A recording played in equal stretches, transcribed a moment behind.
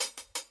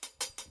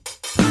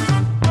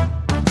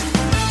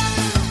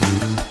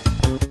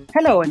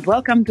Hello and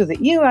welcome to the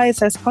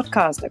EU-ISS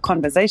podcast, a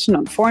conversation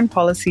on foreign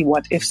policy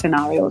what-if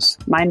scenarios.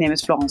 My name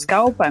is Florence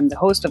Gaup, I'm the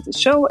host of the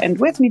show, and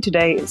with me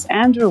today is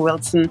Andrew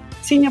Wilson,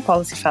 Senior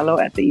Policy Fellow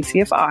at the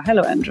ECFR.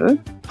 Hello, Andrew.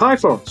 Hi,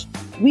 Florence.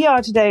 We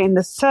are today in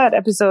the third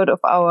episode of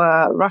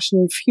our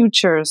Russian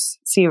Futures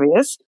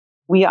series.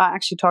 We are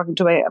actually talking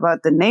today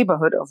about the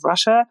neighborhood of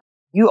Russia.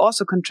 You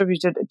also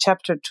contributed a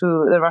chapter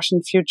to the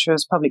Russian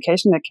Futures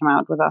publication that came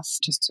out with us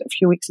just a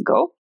few weeks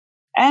ago.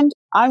 And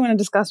I want to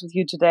discuss with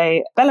you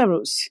today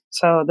Belarus.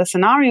 So the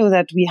scenario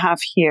that we have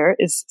here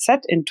is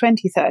set in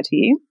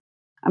 2030.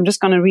 I'm just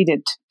going to read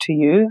it to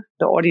you,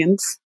 the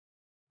audience,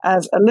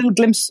 as a little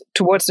glimpse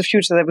towards the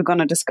future that we're going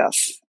to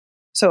discuss.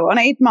 So on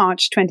 8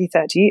 March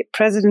 2030,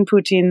 President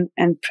Putin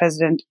and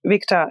President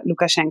Viktor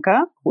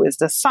Lukashenko, who is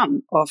the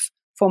son of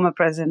former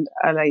President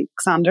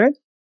Alexander,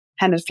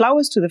 handed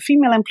flowers to the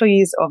female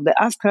employees of the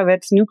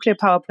Astravets nuclear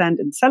power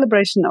plant in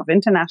celebration of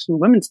International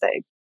Women's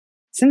Day.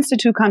 Since the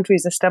two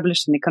countries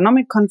established an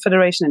economic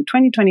confederation in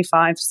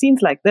 2025,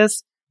 scenes like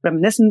this,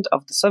 reminiscent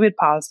of the Soviet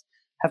past,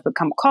 have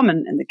become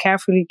common in the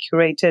carefully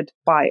curated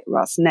by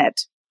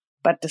Rosneft.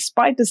 But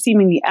despite the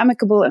seemingly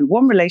amicable and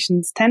warm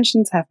relations,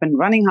 tensions have been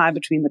running high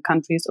between the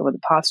countries over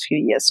the past few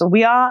years. So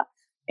we are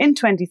in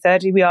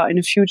 2030, we are in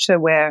a future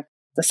where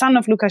the son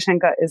of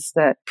Lukashenko is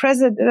the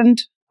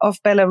president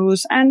of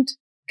Belarus and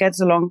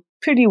gets along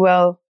pretty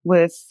well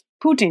with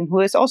Putin, who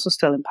is also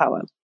still in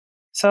power.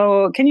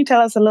 So can you tell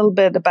us a little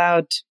bit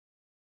about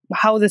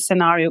how the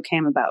scenario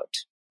came about?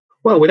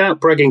 Well, without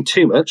bragging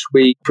too much,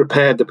 we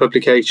prepared the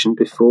publication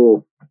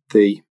before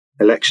the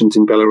elections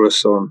in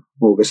Belarus on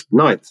August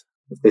 9th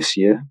of this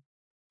year.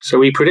 So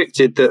we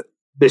predicted that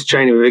this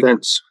chain of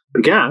events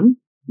began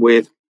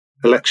with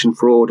election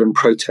fraud and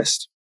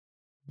protest.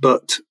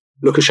 But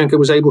Lukashenko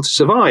was able to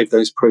survive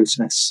those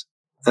protests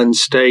and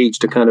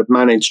staged a kind of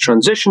managed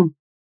transition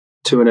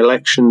to an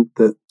election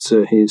that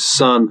his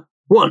son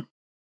won.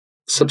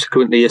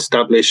 Subsequently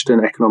established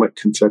an economic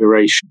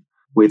confederation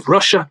with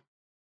Russia.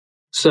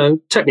 So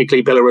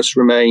technically Belarus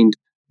remained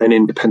an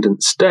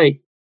independent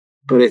state,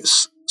 but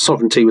its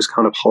sovereignty was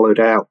kind of hollowed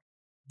out.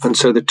 And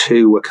so the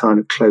two were kind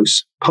of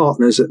close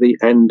partners at the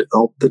end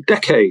of the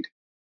decade,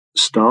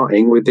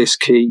 starting with this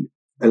key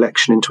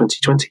election in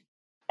 2020.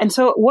 And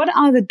so what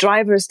are the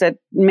drivers that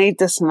made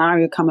this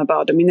scenario come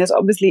about? I mean, there's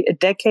obviously a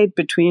decade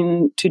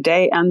between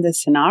today and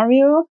this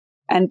scenario.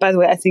 And by the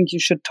way, I think you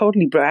should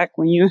totally brag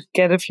when you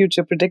get a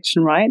future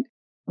prediction right.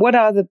 What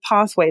are the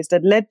pathways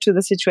that led to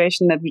the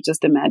situation that we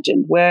just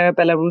imagined, where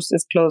Belarus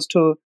is close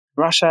to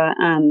Russia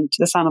and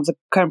the son of the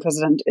current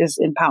president is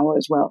in power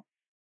as well?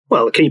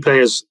 Well, the key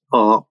players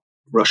are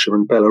Russia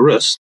and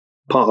Belarus.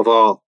 Part of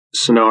our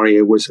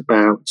scenario was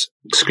about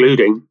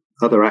excluding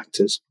other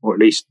actors, or at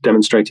least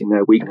demonstrating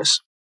their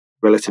weakness,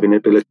 relative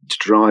inability to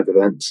drive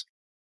events.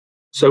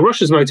 So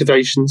Russia's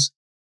motivations,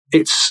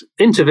 it's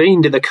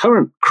intervened in the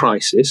current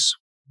crisis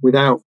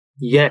without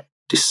yet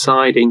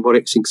deciding what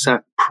its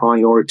exact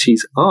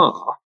priorities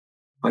are.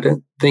 I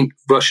don't think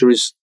Russia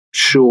is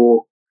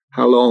sure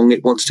how long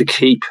it wants to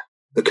keep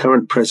the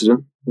current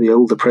president, the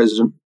older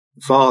president,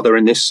 father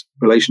in this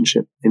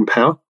relationship in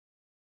power,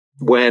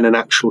 when an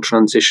actual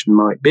transition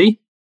might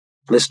be.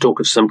 Let's talk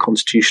of some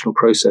constitutional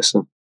process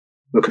and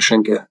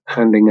Lukashenko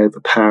handing over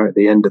power at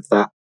the end of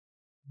that.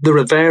 There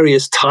are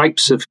various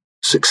types of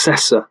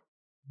successor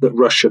that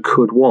Russia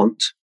could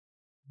want.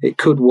 It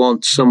could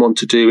want someone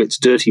to do its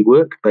dirty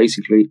work,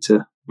 basically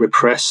to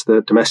repress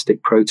the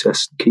domestic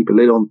protests and keep a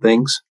lid on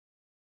things.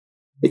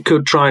 It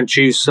could try and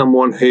choose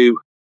someone who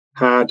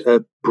had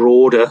a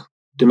broader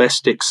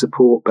domestic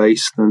support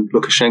base than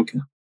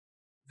Lukashenko,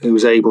 who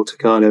was able to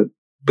kind of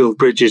build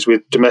bridges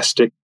with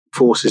domestic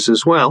forces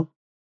as well.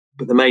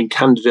 But the main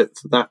candidate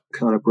for that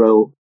kind of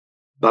role,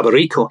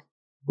 Babariko,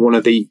 one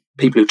of the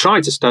people who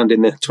tried to stand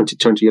in the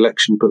 2020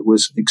 election but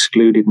was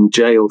excluded and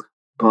jailed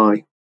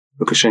by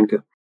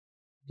Lukashenko.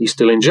 He's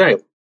still in jail.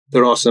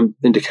 There are some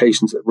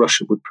indications that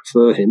Russia would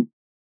prefer him.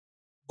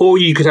 Or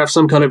you could have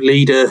some kind of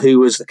leader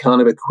who was the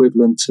kind of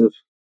equivalent of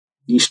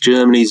East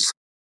Germany's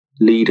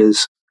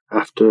leaders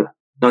after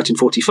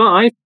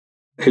 1945,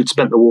 who'd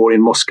spent the war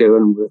in Moscow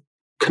and were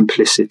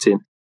complicit in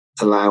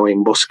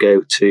allowing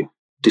Moscow to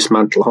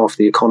dismantle half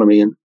the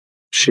economy and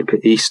ship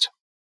it east.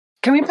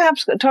 Can we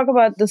perhaps talk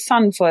about the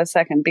son for a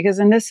second? Because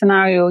in this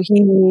scenario,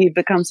 he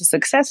becomes a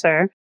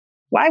successor.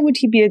 Why would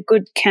he be a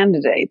good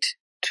candidate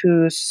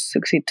to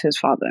succeed his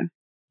father?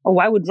 Or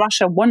why would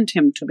Russia want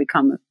him to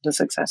become the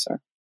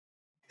successor?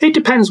 It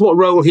depends what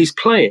role he's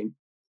playing.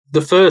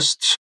 The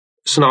first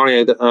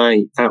scenario that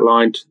I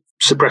outlined,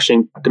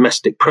 suppressing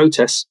domestic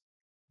protests,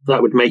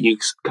 that would make you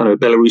kind of a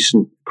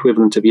Belarusian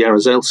equivalent of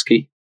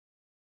Yarozelski.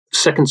 The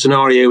second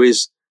scenario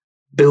is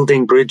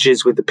building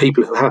bridges with the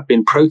people who have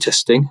been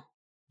protesting.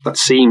 That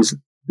seems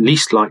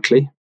least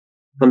likely.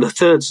 And the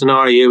third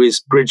scenario is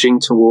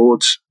bridging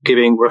towards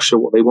giving Russia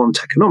what they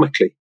want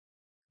economically.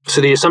 So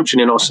the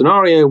assumption in our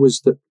scenario was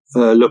that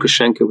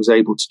Lukashenko was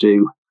able to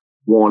do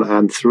 1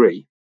 and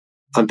 3,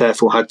 and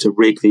therefore had to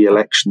rig the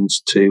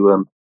elections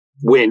to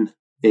win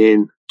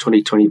in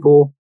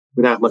 2024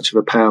 without much of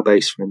a power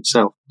base for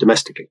himself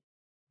domestically.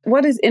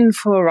 What is in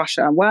for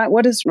Russia?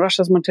 What is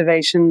Russia's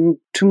motivation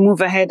to move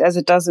ahead as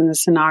it does in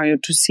this scenario,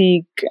 to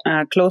seek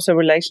closer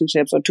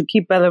relationships or to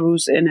keep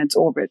Belarus in its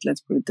orbit,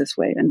 let's put it this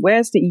way? And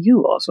where's the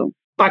EU also?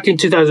 Back in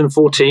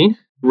 2014,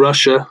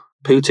 Russia,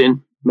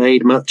 Putin,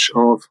 made much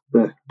of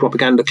the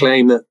propaganda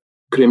claim that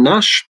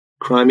Krimnash,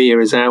 Crimea,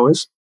 is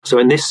ours. So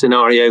in this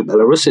scenario,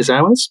 Belarus is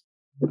ours,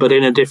 but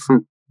in a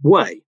different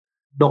way,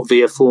 not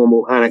via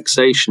formal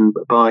annexation,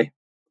 but by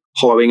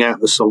hollowing out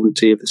the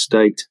sovereignty of the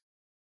state.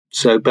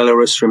 So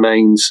Belarus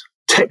remains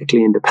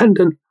technically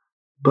independent,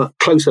 but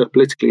closer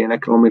politically and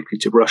economically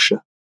to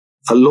Russia,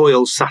 a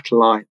loyal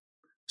satellite.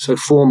 So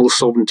formal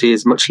sovereignty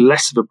is much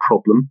less of a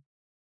problem.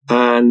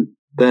 And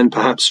then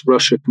perhaps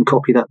Russia can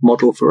copy that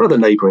model for other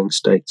neighbouring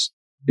states.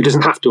 It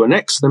doesn't have to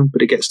annex them,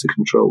 but it gets to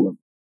control them.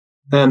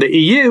 And the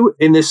EU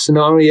in this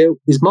scenario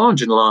is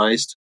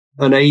marginalised,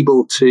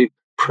 unable to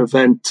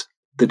prevent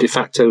the de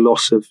facto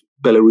loss of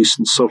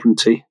Belarusian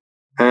sovereignty,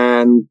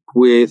 and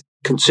with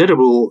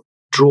considerable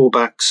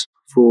drawbacks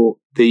for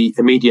the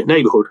immediate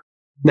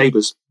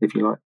neighbours, if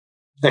you like.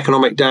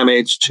 Economic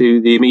damage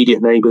to the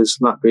immediate neighbours,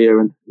 Latvia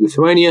and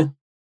Lithuania.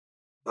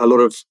 A lot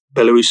of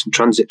Belarusian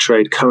transit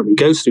trade currently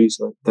goes through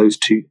those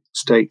two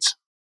states.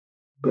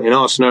 But in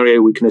our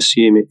scenario, we can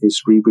assume it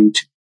is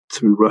rerouted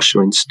through Russia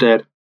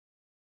instead.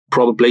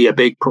 Probably a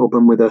big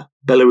problem with a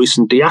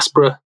Belarusian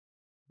diaspora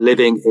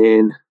living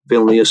in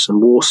Vilnius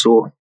and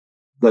Warsaw.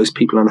 Those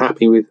people are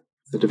unhappy with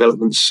the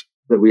developments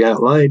that we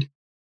outlined,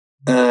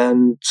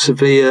 and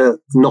severe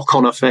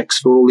knock-on effects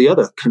for all the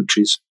other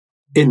countries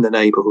in the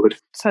neighbourhood.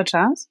 Such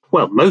as?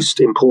 Well, most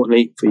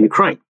importantly for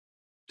Ukraine.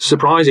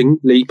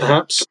 Surprisingly,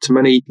 perhaps, to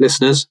many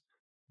listeners,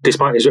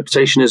 despite his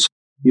reputation as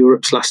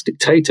Europe's last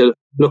dictator,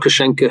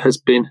 Lukashenko has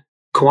been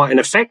quite an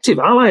effective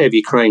ally of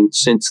Ukraine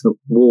since the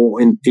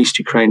war in East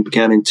Ukraine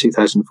began in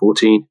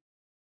 2014.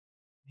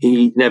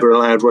 He never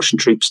allowed Russian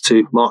troops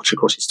to march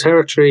across his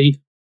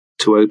territory,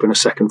 to open a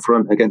second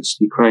front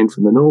against Ukraine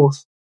from the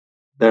north.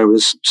 There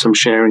was some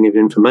sharing of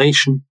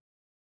information.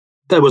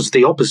 There was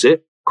the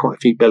opposite. Quite a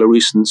few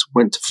Belarusians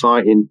went to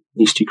fight in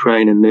East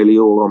Ukraine and nearly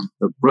all on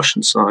the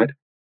Russian side.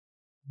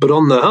 But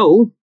on the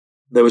whole,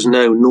 there was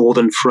no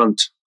northern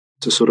front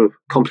to sort of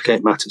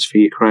complicate matters for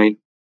Ukraine.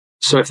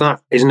 So if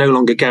that is no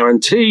longer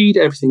guaranteed,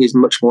 everything is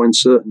much more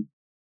uncertain.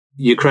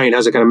 Ukraine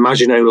has a kind of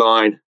Maginot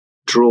Line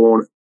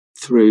drawn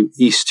through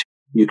East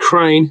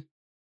Ukraine,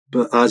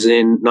 but as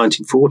in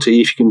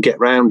 1940, if you can get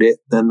round it,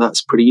 then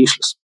that's pretty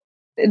useless.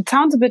 It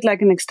sounds a bit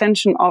like an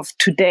extension of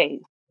today.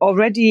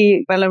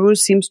 Already, Belarus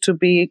seems to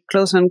be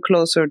closer and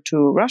closer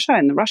to Russia,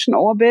 in the Russian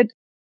orbit.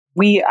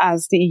 We,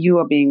 as the EU,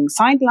 are being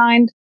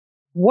sidelined.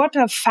 What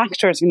are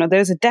factors,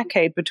 there's a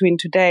decade between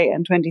today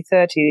and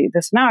 2030,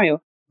 the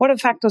scenario. What are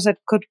factors that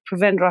could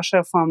prevent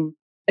Russia from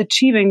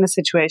achieving the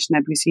situation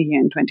that we see here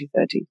in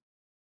 2030?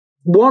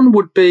 One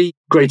would be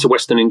greater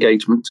Western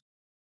engagement.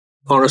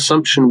 Our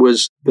assumption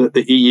was that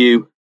the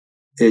EU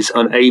is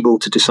unable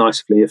to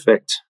decisively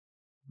affect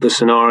the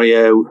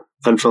scenario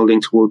unfolding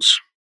towards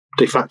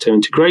de facto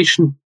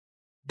integration,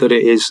 that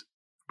it is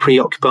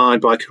preoccupied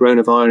by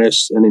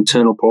coronavirus and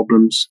internal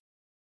problems.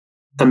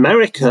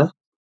 America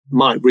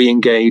might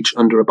re-engage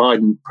under a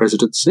Biden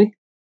presidency.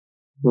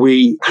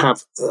 We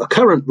have a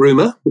current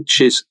rumor, which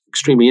is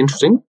extremely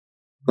interesting,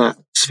 that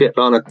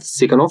Svetlana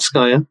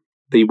Tikhanovskaya,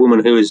 the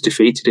woman who was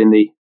defeated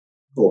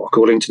or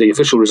according to the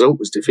official result,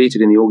 was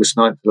defeated in the August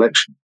 9th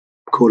election,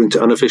 according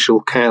to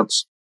unofficial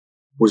counts,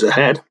 was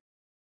ahead,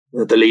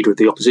 the leader of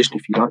the opposition,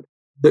 if you like,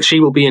 that she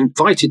will be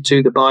invited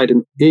to the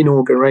Biden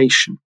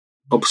inauguration,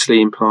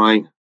 obviously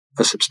implying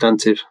a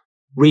substantive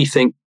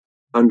rethink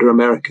under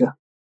America.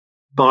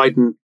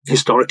 Biden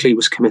historically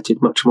was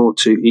committed much more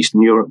to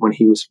Eastern Europe when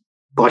he was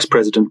vice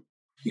president,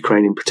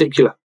 Ukraine in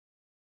particular.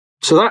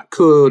 So that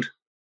could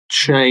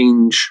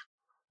change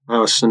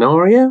our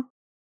scenario.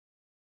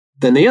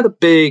 Then the other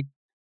big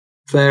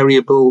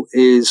variable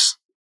is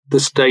the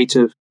state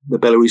of the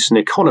Belarusian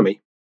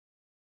economy.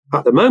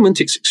 At the moment,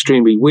 it's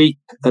extremely weak,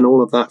 and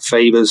all of that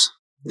favours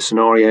the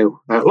scenario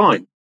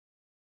outlined.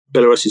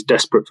 Belarus is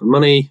desperate for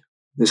money.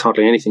 There's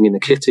hardly anything in the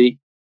kitty.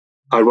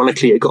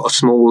 Ironically, it got a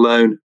small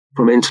loan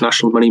from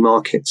international money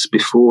markets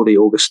before the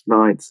August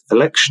 9th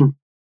election,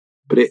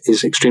 but it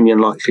is extremely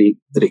unlikely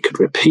that it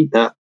could repeat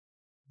that,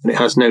 and it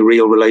has no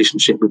real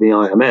relationship with the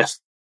IMF.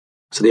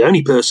 So the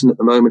only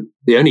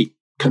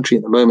country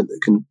at the moment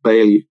that can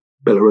bail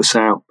Belarus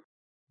out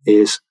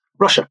is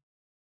Russia.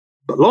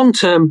 But long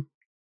term,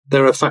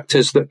 there are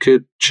factors that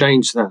could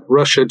change that.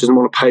 Russia doesn't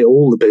want to pay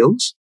all the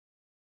bills,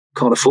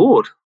 can't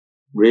afford,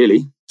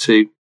 really,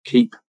 to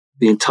keep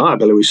the entire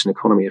Belarusian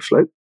economy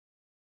afloat,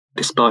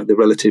 despite the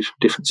relative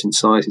difference in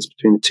sizes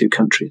between the two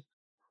countries.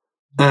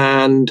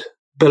 And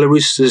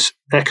Belarus's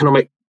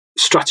economic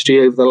strategy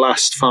over the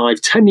last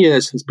 5-10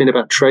 years has been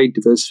about trade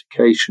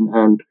diversification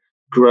and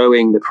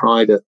growing the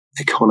private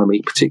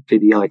economy,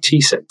 particularly the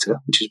IT sector,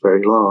 which is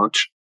very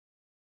large,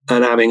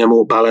 and having a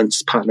more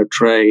balanced pattern of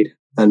trade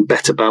and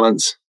better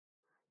balance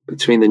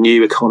between the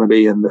new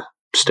economy and the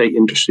state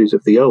industries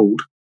of the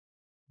old.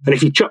 And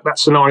if you chuck that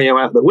scenario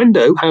out the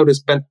window, how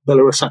does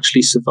Belarus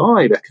actually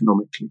survive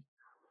economically?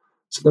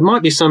 So there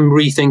might be some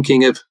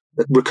rethinking of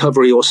the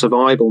recovery or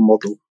survival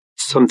model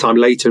sometime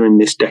later in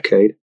this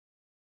decade.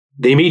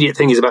 The immediate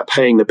thing is about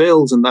paying the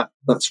bills, and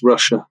that's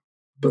Russia.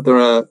 But there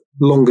are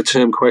longer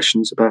term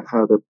questions about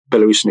how the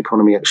Belarusian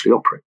economy actually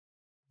operates.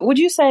 Would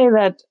you say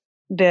that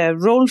the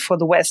role for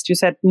the West, you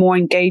said more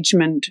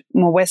engagement,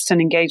 more Western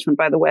engagement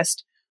by the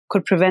West,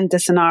 could prevent the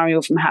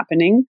scenario from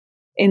happening?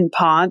 In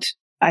part,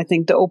 I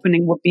think the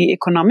opening would be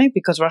economic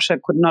because Russia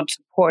could not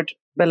support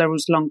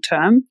Belarus long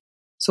term.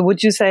 So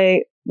would you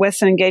say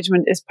Western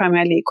engagement is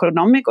primarily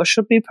economic or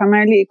should be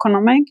primarily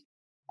economic?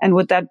 And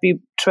would that be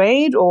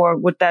trade, or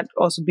would that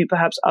also be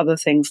perhaps other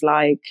things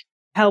like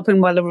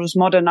helping Belarus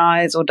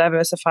modernize or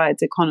diversify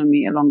its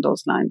economy along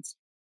those lines?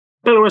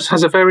 Belarus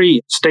has a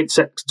very state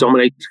sector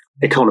dominated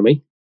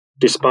economy,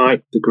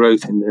 despite the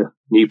growth in the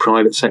new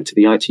private sector,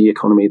 the IT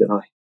economy that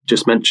I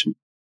just mentioned.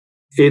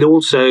 It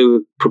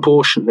also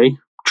proportionately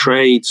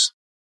trades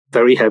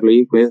very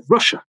heavily with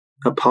Russia,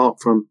 apart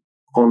from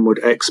onward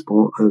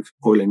export of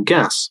oil and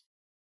gas.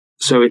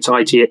 So its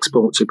IT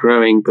exports are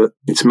growing, but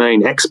its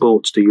main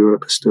exports to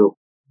Europe are still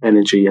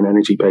energy and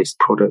energy-based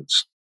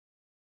products.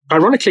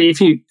 Ironically,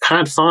 if you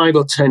had 5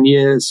 or 10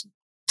 years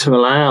to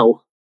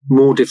allow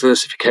more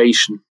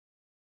diversification,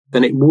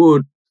 then it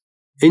would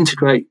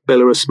integrate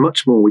Belarus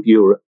much more with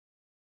Europe.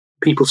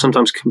 People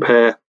sometimes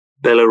compare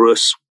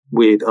Belarus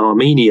with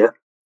Armenia.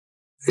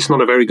 It's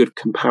not a very good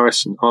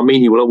comparison.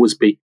 Armenia will always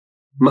be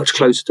much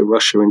closer to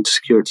Russia in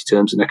security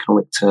terms and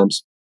economic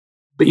terms.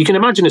 But you can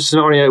imagine a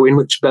scenario in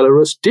which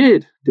Belarus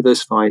did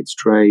diversify its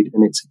trade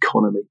and its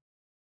economy.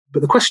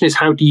 But the question is,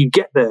 how do you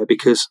get there?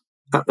 Because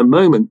at the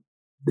moment,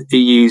 the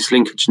EU's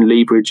linkage and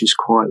leverage is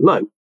quite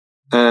low.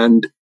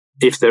 And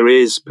if there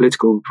is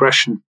political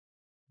repression,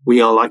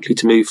 we are likely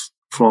to move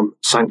from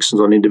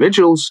sanctions on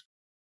individuals,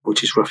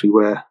 which is roughly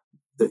where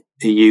the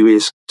EU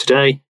is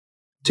today,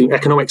 to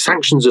economic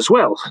sanctions as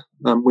well.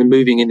 We're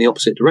moving in the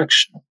opposite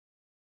direction.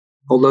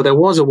 Although there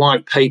was a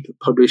white paper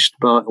published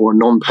by, or a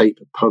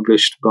non-paper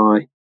published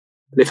by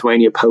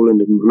Lithuania,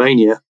 Poland and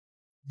Romania,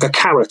 a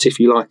carrot, if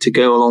you like, to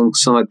go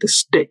alongside the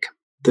stick,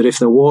 that if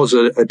there was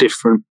a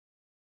different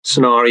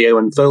scenario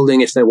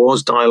unfolding, if there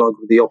was dialogue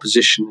with the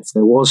opposition, if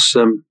there was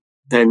some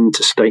end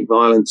to state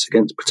violence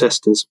against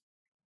protesters,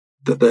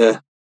 that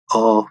there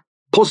are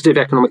positive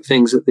economic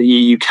things that the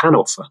EU can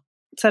offer.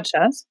 Such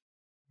as?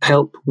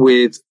 Help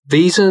with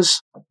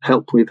visas,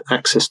 help with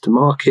access to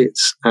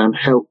markets, and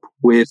help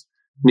with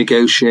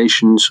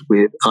negotiations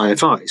with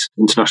IFIs,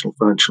 international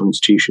financial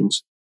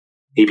institutions,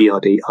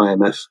 EBRD,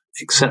 IMF,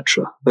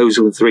 etc. Those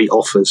are the 3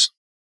 offers,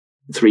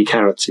 3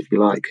 carrots, if you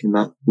like, in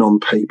that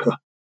non-paper.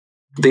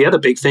 The other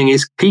big thing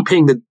is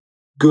keeping the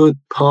good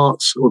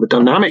parts or the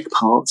dynamic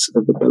parts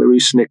of the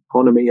Belarusian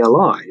economy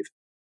alive.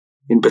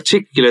 In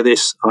particular,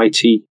 this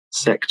IT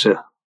sector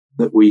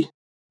that we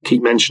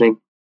keep mentioning,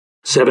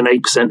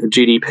 7-8% of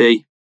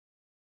GDP.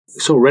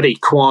 It's already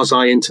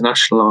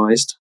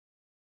quasi-internationalized.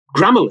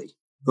 Grammarly,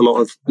 a lot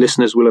of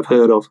listeners will have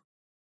heard of.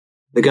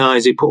 The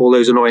guys who put all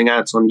those annoying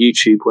ads on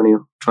YouTube when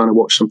you're trying to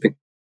watch something.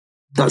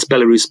 That's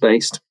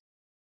Belarus-based.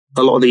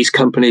 A lot of these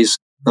companies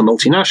are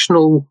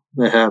multinational,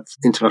 they have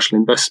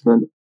international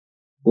investment,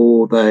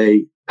 or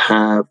they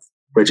have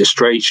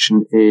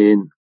registration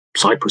in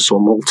Cyprus or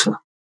Malta,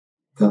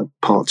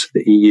 parts of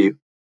the EU.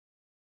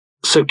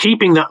 So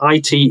keeping that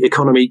IT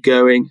economy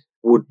going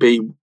would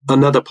be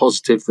another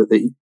positive that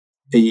the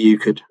EU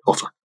could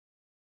offer.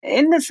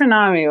 In the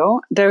scenario,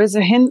 there is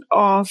a hint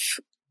of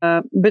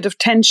a bit of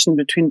tension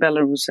between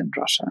Belarus and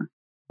Russia.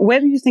 Where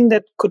do you think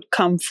that could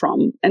come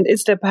from? And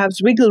is there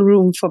perhaps wiggle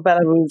room for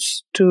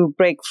Belarus to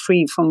break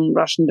free from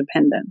Russian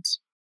dependence?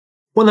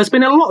 Well, there's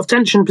been a lot of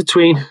tension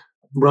between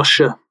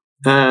Russia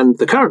and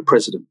the current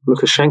president,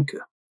 Lukashenko,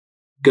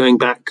 going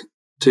back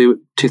to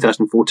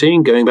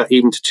 2014, going back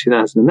even to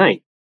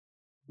 2008.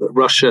 But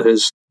Russia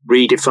has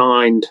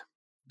redefined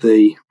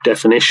the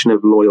definition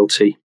of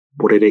loyalty,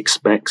 what it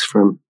expects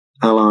from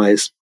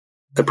allies,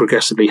 a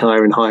progressively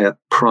higher and higher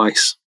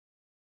price.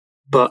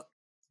 But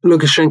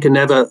Lukashenko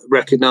never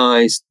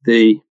recognized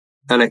the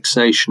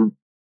annexation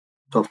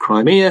of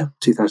Crimea,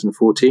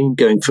 2014.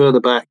 Going further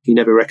back, he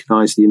never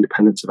recognized the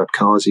independence of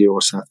Abkhazia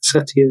or South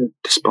Ossetia,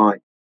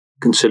 despite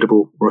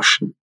considerable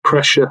Russian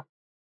pressure.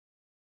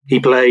 He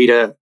played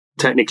a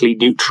technically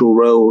neutral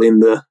role in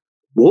the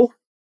war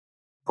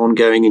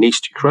ongoing in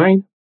East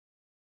Ukraine.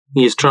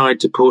 He has tried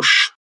to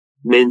push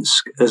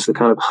Minsk as the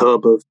kind of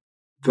hub of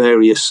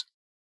various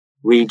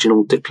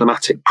regional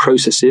diplomatic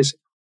processes,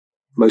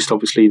 most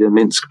obviously the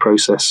Minsk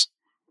process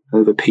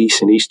over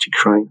peace in East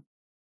Ukraine.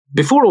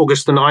 Before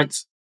August the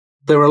 9th,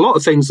 there were a lot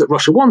of things that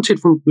Russia wanted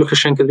from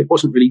Lukashenko that it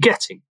wasn't really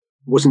getting.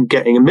 It wasn't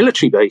getting a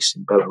military base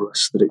in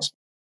Belarus that it's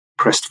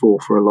pressed for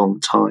a long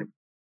time.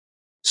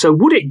 So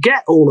would it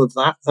get all of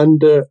that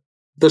under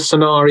the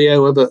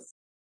scenario of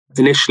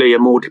initially a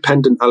more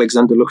dependent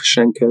Alexander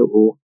Lukashenko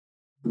or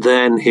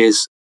then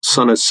his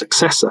son as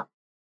successor?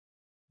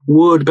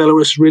 Would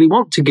Belarus really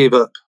want to give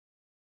up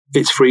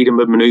its freedom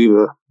of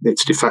maneuver,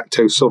 its de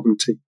facto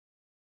sovereignty?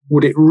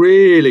 would it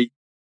really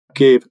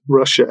give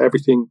Russia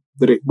everything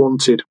that it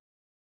wanted?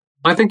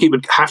 I think it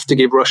would have to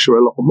give Russia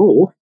a lot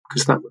more,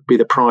 because that would be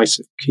the price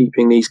of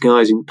keeping these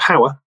guys in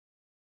power.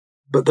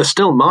 But there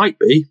still might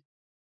be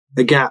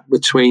a gap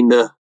between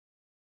the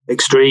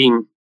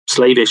extreme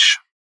slavish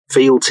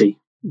fealty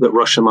that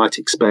Russia might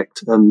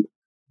expect and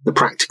the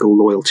practical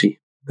loyalty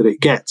that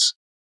it gets.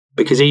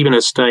 Because even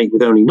a state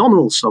with only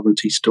nominal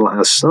sovereignty still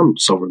has some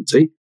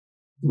sovereignty.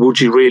 Would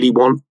you really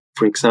want,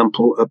 for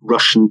example, a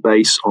Russian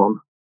base on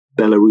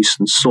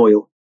Belarusian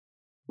soil,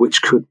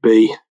 which could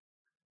be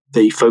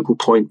the focal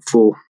point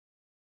for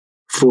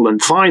full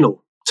and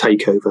final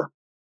takeover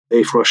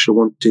if Russia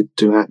wanted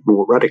to act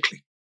more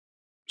radically?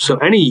 So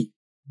any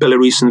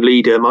Belarusian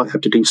leader might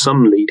have to do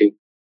some leading,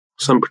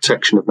 some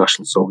protection of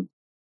national sovereignty.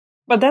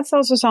 But that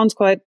also sounds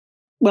quite,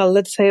 well,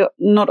 let's say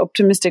not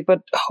optimistic,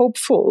 but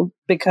hopeful,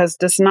 because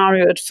the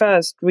scenario at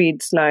first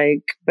reads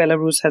like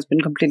Belarus has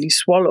been completely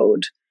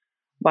swallowed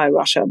by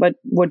Russia. But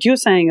what you're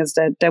saying is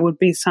that there would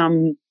be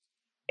some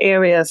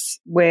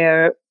areas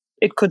where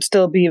it could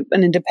still be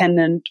an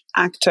independent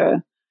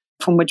actor,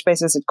 from which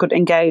basis it could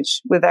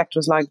engage with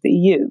actors like the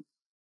EU.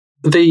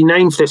 The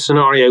name for this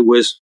scenario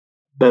was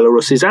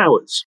Belarus is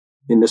ours,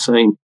 in the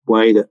same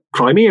way that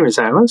Crimea is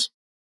ours,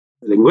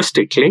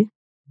 linguistically,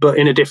 but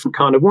in a different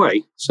kind of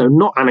way. So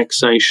not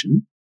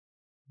annexation,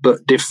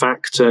 but de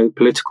facto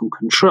political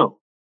control.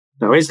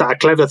 Now, is that a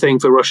clever thing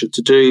for Russia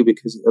to do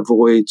because it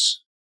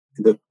avoids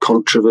the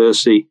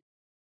controversy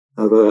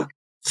of a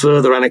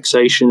further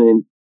annexation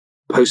in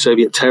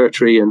post-Soviet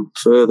territory and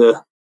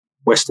further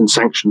Western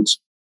sanctions?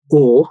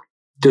 Or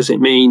does it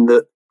mean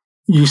that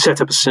you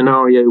set up a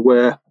scenario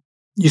where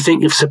you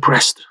think you've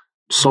suppressed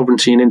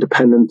sovereignty and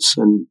independence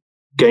and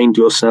gained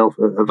yourself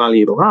a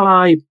valuable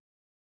ally,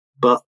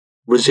 but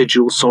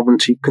residual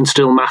sovereignty can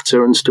still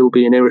matter and still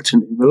be an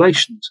irritant in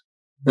relations?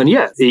 And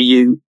yet, the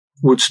EU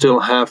would still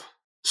have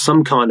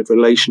some kind of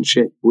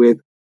relationship with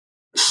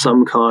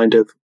some kind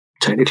of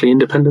technically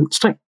independent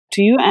state.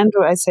 To you,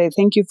 Andrew, I say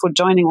thank you for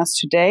joining us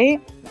today.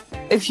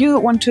 If you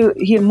want to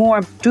hear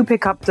more, do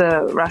pick up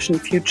the Russian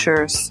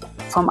Futures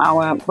from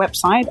our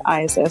website,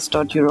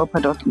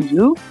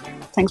 iss.europa.eu.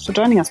 Thanks for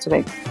joining us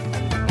today.